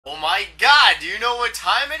Oh my god, do you know what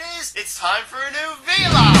time it is? It's time for a new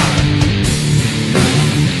vlog!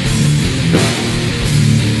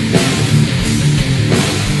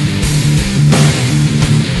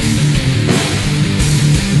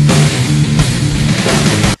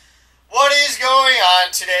 What is going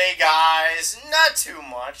on today, guys? Not too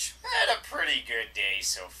much. Had a pretty good day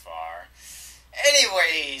so far.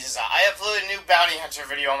 Anyways, I uploaded a new bounty hunter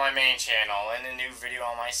video on my main channel and a new video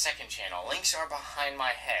on my second channel. Links are behind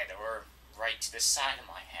my head, or right to the side of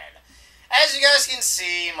my head. As you guys can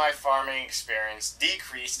see, my farming experience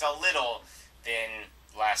decreased a little than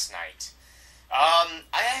last night.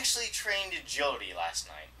 I actually trained agility last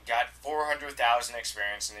night. Got 400,000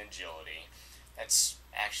 experience in agility. That's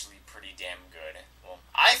actually pretty damn good. Well,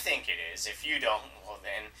 I think it is. If you don't, well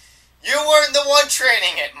then, you weren't the one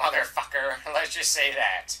training it, motherfucker. Let's just say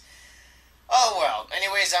that. Oh well.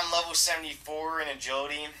 Anyways, I'm level 74 in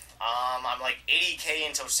agility. I'm like 80k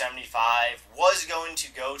until 75. Was going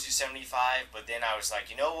to go to 75, but then I was like,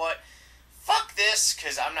 you know what? Fuck this,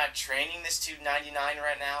 because I'm not training this to 99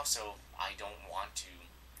 right now, so I don't want to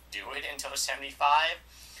do it until 75.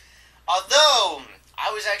 Although,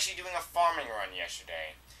 I was actually doing a farming run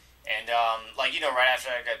yesterday. And, right after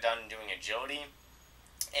I got done doing agility,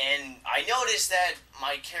 and I noticed that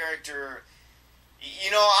my character,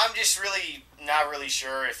 I'm just really not really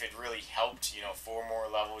sure if it really helped, 4 more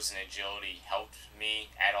levels in agility helped me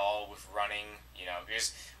at all with running,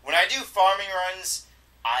 because when I do farming runs,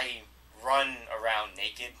 I run around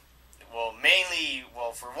naked. Well,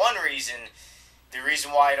 for one reason, the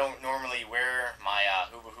reason why I don't normally wear my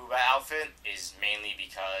Hooba Hooba outfit is mainly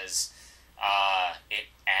because it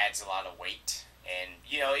adds a lot of weight. And,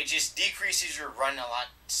 it just decreases your run a lot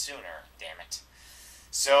sooner, damn it.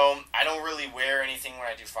 So, I don't really wear anything when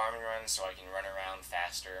I do farming runs, so I can run around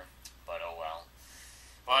faster, but oh well.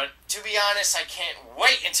 But, to be honest, I can't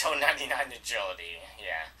wait until 99 agility,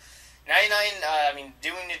 yeah. 99,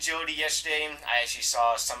 doing agility yesterday, I actually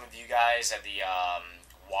saw some of you guys at the,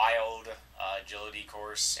 wild, agility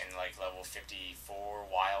course in, level 54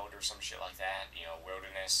 wild or some shit like that,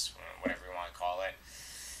 wilderness, whatever you want to call it.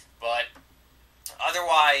 But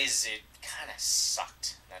otherwise, it kind of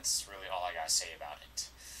sucked. That's really all I gotta say about it.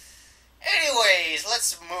 Anyways,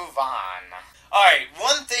 let's move on. Alright,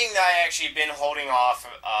 one thing that I actually been holding off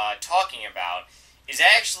talking about is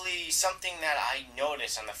actually something that I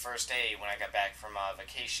noticed on the first day when I got back from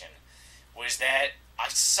vacation. Was that I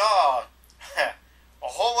saw a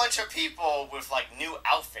whole bunch of people with, new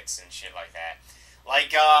outfits and shit like that.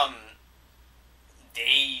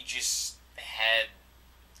 They just had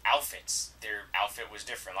outfits. Their outfit was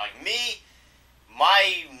different. Like me,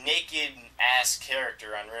 my naked-ass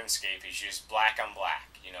character on Runescape is just black on black.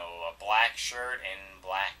 A black shirt and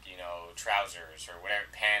black, trousers or whatever,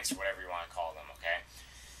 pants, whatever you want to call them, okay?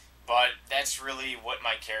 But that's really what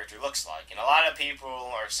my character looks like. And a lot of people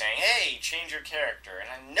are saying, hey, change your character.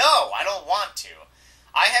 And no, I don't want to.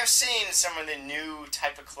 I have seen some of the new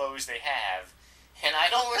type of clothes they have, and I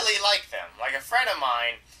don't really like them. Like a friend of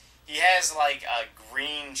mine, he has a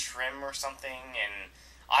green trim or something, and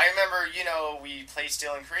I remember, we played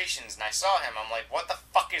Stealing Creations, and I saw him, I'm like, what the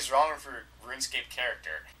fuck is wrong with your RuneScape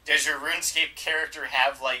character? Does your RuneScape character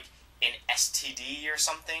have, an STD or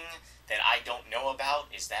something that I don't know about?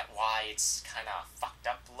 Is that why it's kind of fucked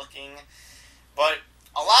up looking? But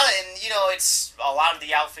a lot of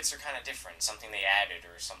the outfits are kind of different, something they added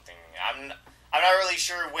or something. I'm not really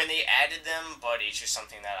sure when they added them, but it's just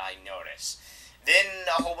something that I noticed. Then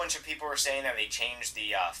a whole bunch of people were saying that they changed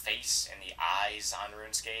the face and the eyes on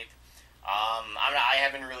RuneScape. I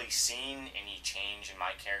haven't really seen any change in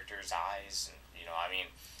my character's eyes. And,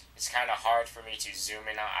 it's kind of hard for me to zoom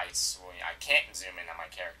in on. I can't zoom in on my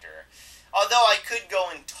character. Although I could go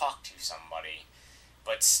and talk to somebody.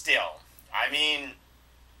 But still,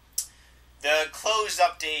 the closed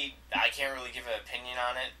update, I can't really give an opinion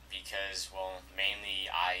on it because, well, mainly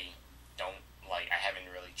I haven't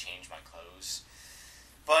really changed my clothes.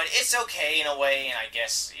 But it's okay in a way, and I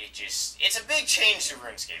guess it's a big change to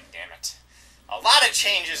RuneScape, damn it. A lot of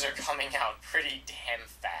changes are coming out pretty damn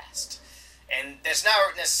fast. And that's not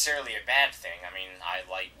necessarily a bad thing. I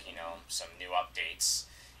like, some new updates.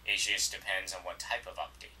 It just depends on what type of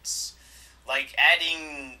updates. Like,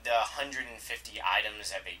 adding the 150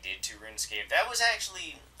 items that they did to RuneScape, that was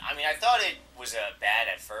actually, I thought it was bad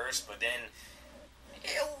at first, but then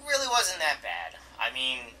it really wasn't that bad.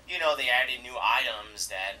 They added new items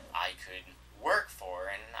that I could work for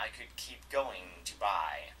and I could keep going to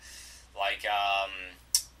buy.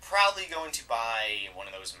 Probably going to buy one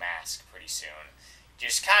of those masks pretty soon.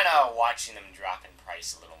 Just kind of watching them drop in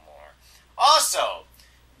price a little more. Also,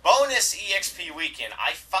 bonus EXP weekend.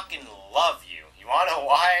 I fucking love you. You wanna know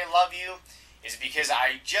why I love you? Is because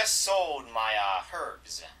I just sold my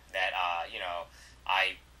herbs that,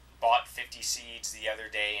 I bought 50 seeds the other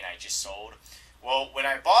day and I just sold. Well, when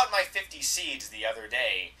I bought my 50 seeds the other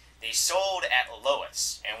day, they sold at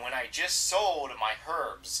lowest. And when I just sold my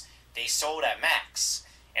herbs, they sold at max.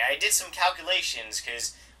 And I did some calculations,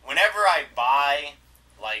 because whenever I buy,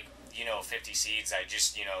 50 seeds, I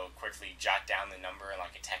just, quickly jot down the number in,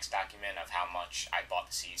 a text document of how much I bought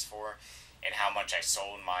the seeds for, and how much I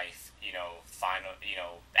sold my, final,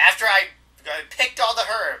 after I picked all the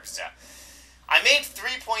herbs. I made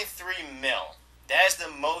 3.3 mil. That is the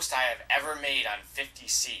most I have ever made on 50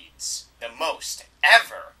 seeds. The most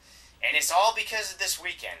ever. And it's all because of this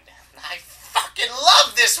weekend. I fucking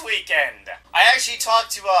love this weekend! I actually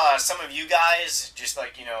talked to some of you guys, just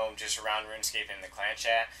around Runescape in the clan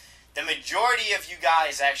chat. The majority of you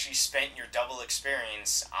guys actually spent your double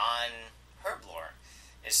experience on Herblore.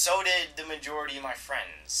 And so did the majority of my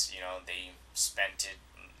friends. They spent it,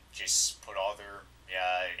 just put all their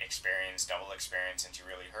double experience into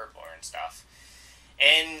really Herblore and stuff.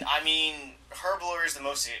 And, I mean, Herblore is the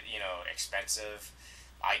most, expensive.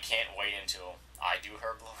 I can't wait until I do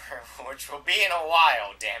Herblore, which will be in a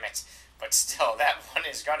while, damn it. But still, that one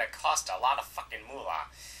is gonna cost a lot of fucking moolah.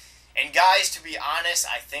 And guys, to be honest,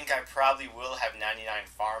 I think I probably will have 99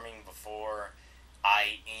 farming before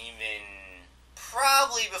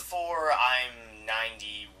before I'm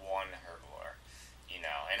 91 Herblore.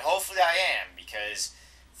 And hopefully I am, because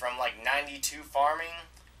from 92 farming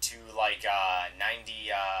to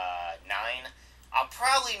 99, I'll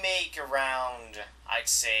probably make around, I'd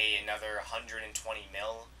say, another 120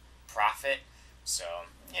 mil profit. So,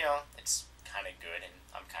 it's kind of good, and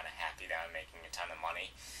I'm kind of happy that I'm making a ton of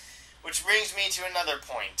money. Which brings me to another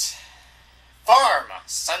point. Farm,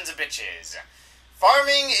 sons of bitches.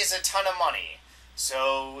 Farming is a ton of money,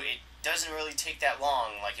 so it doesn't really take that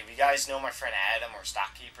long. If you guys know my friend Adam, or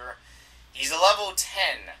Stockkeeper, he's a level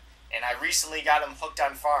 10, and I recently got him hooked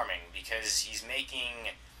on farming, because he's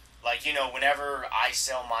making, whenever I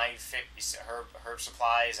sell my herb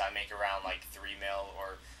supplies, I make around 3 mil,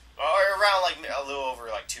 or around a little over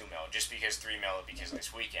 2 mil, just because 3 mil because of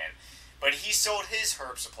this weekend. But he sold his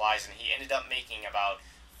herb supplies, and he ended up making about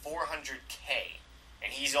 400k,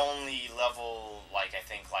 and he's only level I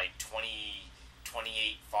think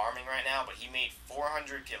 28 farming right now, but he made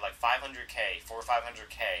 400k, 500k, 400 or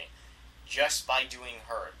 500k just by doing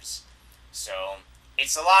herbs. So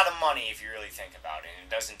it's a lot of money if you really think about it, and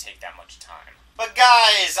it doesn't take that much time. But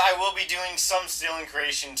guys, I will be doing some stealing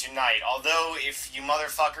creation tonight, although if you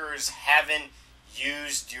motherfuckers haven't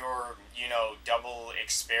used your, double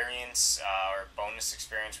experience, or bonus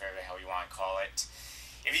experience, whatever the hell you want to call it.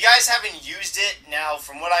 If you guys haven't used it, now,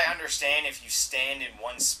 from what I understand, if you stand in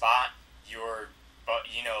one spot,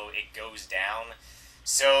 it goes down.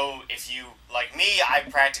 So, if you, like me, I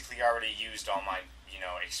practically already used all my,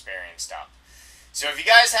 experience stuff. So, if you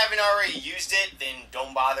guys haven't already used it, then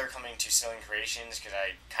don't bother coming to Stealing Creations, because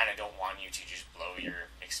I kind of don't want you to just blow your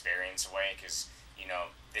experience away, because,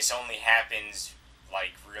 this only happens,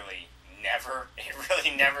 really never. It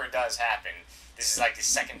really never does happen. This is, the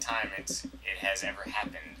second time it has ever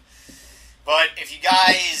happened. But if you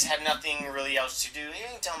guys have nothing really else to do, you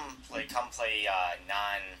can come play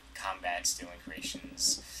non-combat Stealing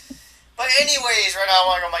Creations. But anyways, right now I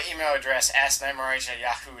want to go my email address,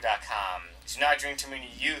 asknightmareh@yahoo.com. Do not drink too many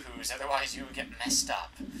yoo-hoos, otherwise you will get messed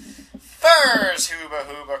up. First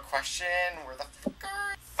hooba question, where the fuck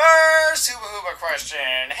are you? First hooba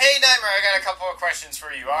question. Hey Nightmare, I got a couple of questions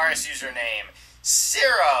for you. RS username,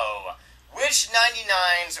 Zero. Which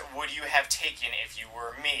 99s would you have taken if you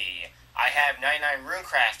were me? I have 99 rune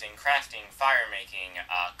crafting, fire making,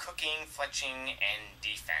 cooking, fletching, and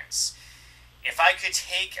defense. If I could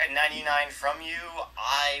take a 99 from you,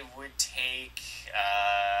 I would take,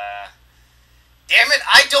 damn it,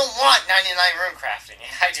 I don't want 99 rune crafting.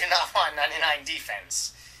 I do not want 99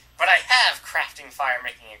 defense. But I have crafting, fire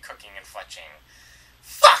making, and cooking, and fletching.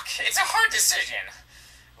 Fuck! It's a hard decision.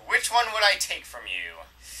 Which one would I take from you?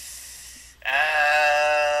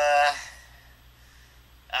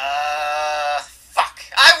 Fuck.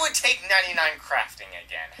 I would take 99 crafting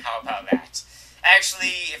again. How about that?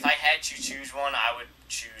 Actually, if I had to choose one, I would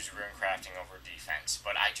choose rune crafting over defense.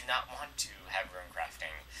 But I do not want to have rune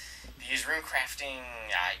crafting, because rune crafting,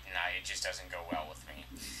 it just doesn't go well with me.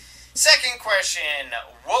 Second question,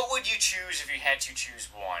 what would you choose if you had to choose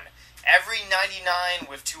one? Every 99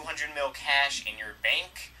 with 200 mil cash in your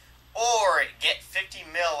bank, or get 50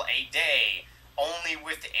 mil a day only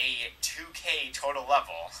with a 2k total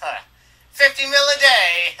level? 50 mil a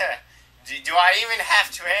day, Do I even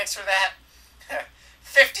have to answer that?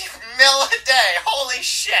 50 mil a day, holy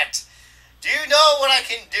shit! Do you know what I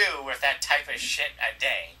can do with that type of shit a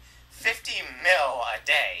day? 50 mil a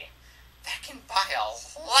day. That can buy a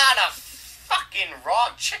lot of fucking raw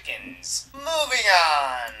chickens. Moving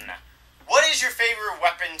on. What is your favorite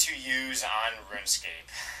weapon to use on RuneScape?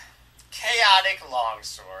 Chaotic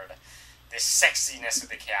Longsword. The sexiness of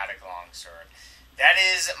the Chaotic Longsword. That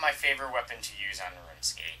is my favorite weapon to use on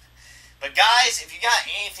RuneScape. But guys, if you got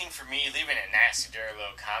anything for me, leave it in a nasty, dirty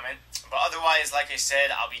little comment. But otherwise, like I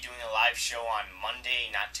said, I'll be doing a live show on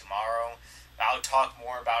Monday, not tomorrow. I'll talk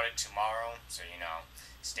more about it tomorrow, so you know,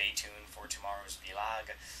 stay tuned for tomorrow's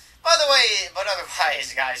vlog. But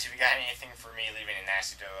otherwise, guys, if you got anything for me, leave it in a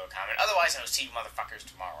nasty, dirty little comment. Otherwise, I'll see you motherfuckers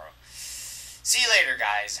tomorrow. See you later,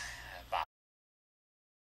 guys.